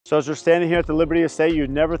So as we're standing here at the Liberty Estate, you'd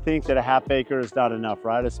never think that a half acre is not enough,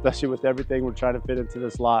 right? Especially with everything we're trying to fit into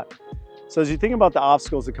this lot. So as you think about the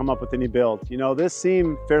obstacles that come up with any build, this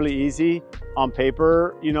seemed fairly easy on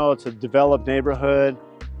paper. It's a developed neighborhood.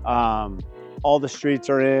 All the streets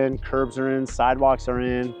are in, curbs are in, sidewalks are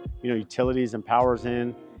in, utilities and power's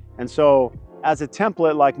in. And so as a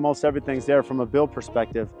template, like most everything's there from a build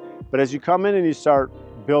perspective. But as you come in and you start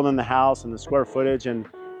building the house and the square footage, and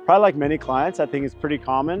probably like many clients, I think it's pretty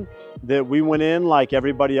common that we went in like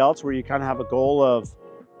everybody else, where you kind of have a goal of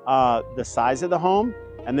the size of the home.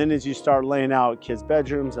 And then as you start laying out kids'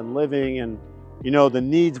 bedrooms and living and, the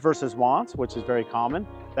needs versus wants, which is very common,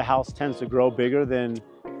 the house tends to grow bigger than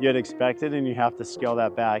you had expected, and you have to scale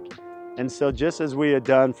that back. And so just as we had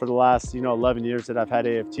done for the last, 11 years that I've had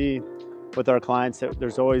AFT with our clients,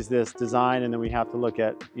 there's always this design, and then we have to look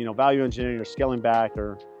at, value engineering or scaling back,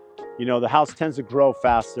 or, the house tends to grow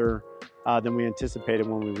faster than we anticipated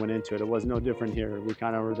when we went into it. It was no different here. We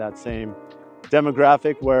kind of were that same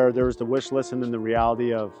demographic where there was the wish list and then the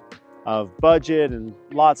reality of budget and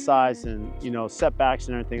lot size and, setbacks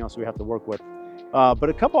and everything else we have to work with. But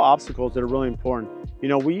a couple obstacles that are really important.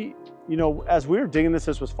 As we were digging this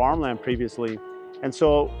was farmland previously. And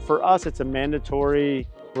so for us, it's a mandatory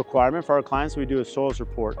requirement for our clients. We do a soils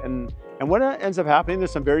report. And what ends up happening,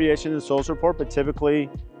 there's some variation in the soils report, but typically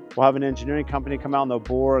we'll have an engineering company come out and they'll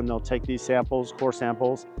bore and they'll take these samples, core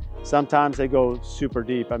samples. Sometimes they go super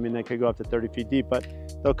deep. I mean, they could go up to 30 feet deep, but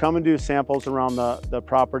they'll come and do samples around the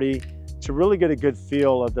property to really get a good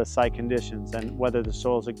feel of the site conditions and whether the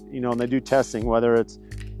soils, and they do testing, whether it's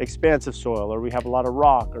expansive soil or we have a lot of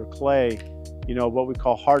rock or clay, what we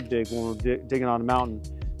call hard dig when we're digging on a mountain.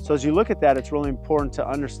 So as you look at that, it's really important to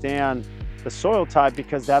understand the soil type,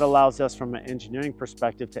 because that allows us from an engineering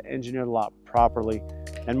perspective to engineer the lot properly.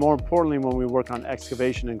 And more importantly, when we work on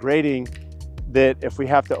excavation and grading, that if we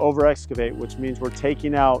have to over excavate, which means we're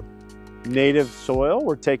taking out native soil,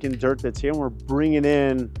 we're taking dirt that's here and we're bringing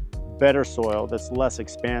in better soil that's less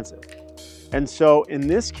expansive. And so in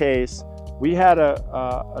this case, we had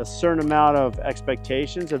a certain amount of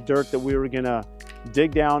expectations of dirt that we were gonna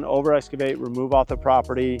dig down, over excavate, remove off the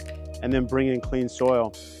property, and then bring in clean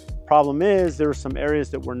soil. Problem is, there were some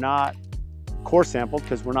areas that were not core sampled,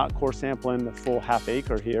 because we're not core sampling the full half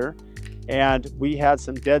acre here. And we had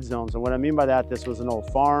some dead zones. And what I mean by that, this was an old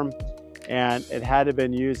farm and it had to have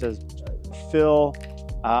been used as fill.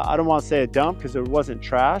 I don't want to say a dump because it wasn't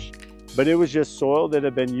trash, but it was just soil that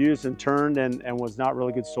had been used and turned and was not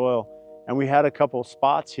really good soil. And we had a couple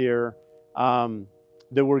spots here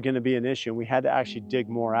that were going to be an issue. And we had to actually dig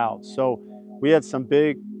more out. So we had some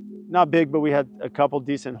not big, but we had a couple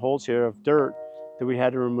decent holes here of dirt that we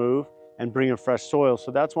had to remove and bring in fresh soil.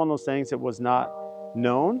 So that's one of those things that was not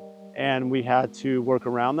known, and we had to work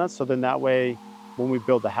around that. So then that way, when we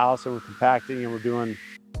build the house and we're compacting and we're doing,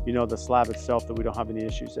 the slab itself, that we don't have any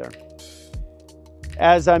issues there.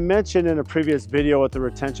 As I mentioned in a previous video with the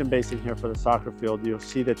retention basin here for the soccer field, you'll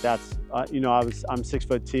see that that's, I'm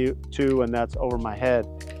 6'2", and that's over my head.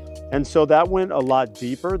 And so that went a lot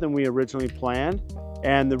deeper than we originally planned.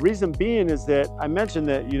 And the reason being is that I mentioned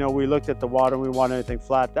that, we looked at the water and we wanted anything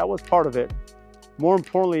flat. That was part of it. More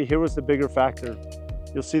importantly, here was the bigger factor.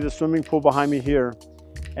 You'll see the swimming pool behind me here.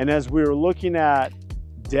 And as we were looking at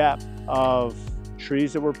depth of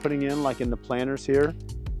trees that we're putting in, like in the planters here,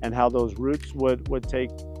 and how those roots would take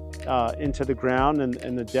into the ground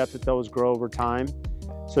and the depth that those grow over time.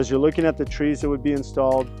 So as you're looking at the trees that would be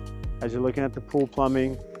installed, as you're looking at the pool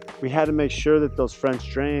plumbing, we had to make sure that those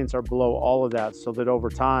French drains are below all of that, so that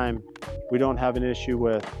over time we don't have an issue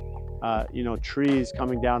with trees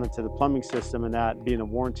coming down into the plumbing system and that being a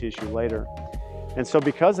warranty issue later. And so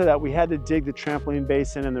because of that, we had to dig the trampoline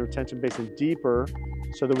basin and the retention basin deeper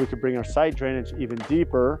so that we could bring our site drainage even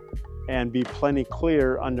deeper and be plenty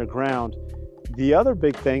clear underground. The other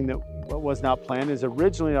big thing that was not planned is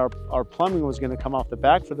originally our plumbing was going to come off the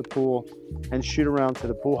back for the pool and shoot around to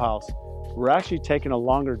the pool house. We're actually taking a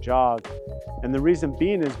longer jog. And the reason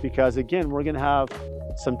being is because, again, we're going to have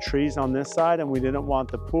some trees on this side, and we didn't want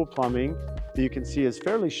the pool plumbing that you can see is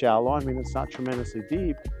fairly shallow. I mean, it's not tremendously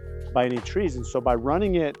deep by any trees. And so by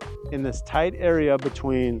running it in this tight area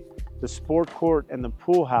between the sport court and the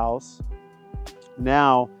pool house,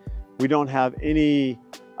 now we don't have any,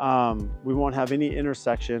 we won't have any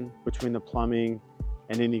intersection between the plumbing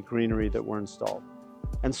and any greenery that were installed.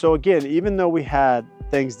 And so again, even though we had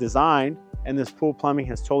things designed, and this pool plumbing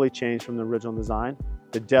has totally changed from the original design,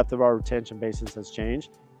 the depth of our retention basins has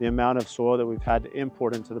changed, the amount of soil that we've had to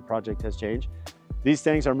import into the project has changed. These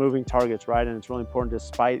things are moving targets, right? And it's really important,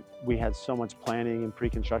 despite we had so much planning and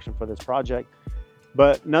pre-construction for this project,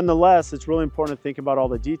 But nonetheless, it's really important to think about all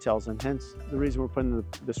the details, and hence the reason we're putting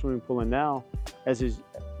the swimming pool in now. As you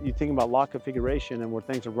think about lot configuration and where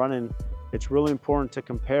things are running, it's really important to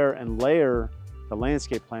compare and layer the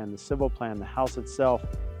landscape plan, the civil plan, the house itself,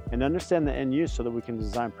 and understand the end use so that we can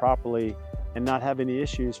design properly and not have any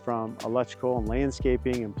issues from electrical and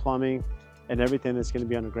landscaping and plumbing and everything that's going to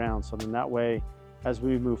be underground. So then that way, as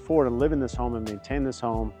we move forward and live in this home and maintain this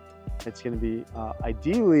home, it's going to be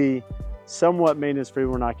ideally somewhat maintenance free.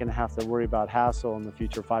 We're not going to have to worry about hassle in the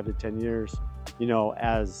future 5 to 10 years, you know,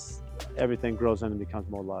 as everything grows in and becomes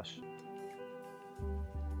more lush.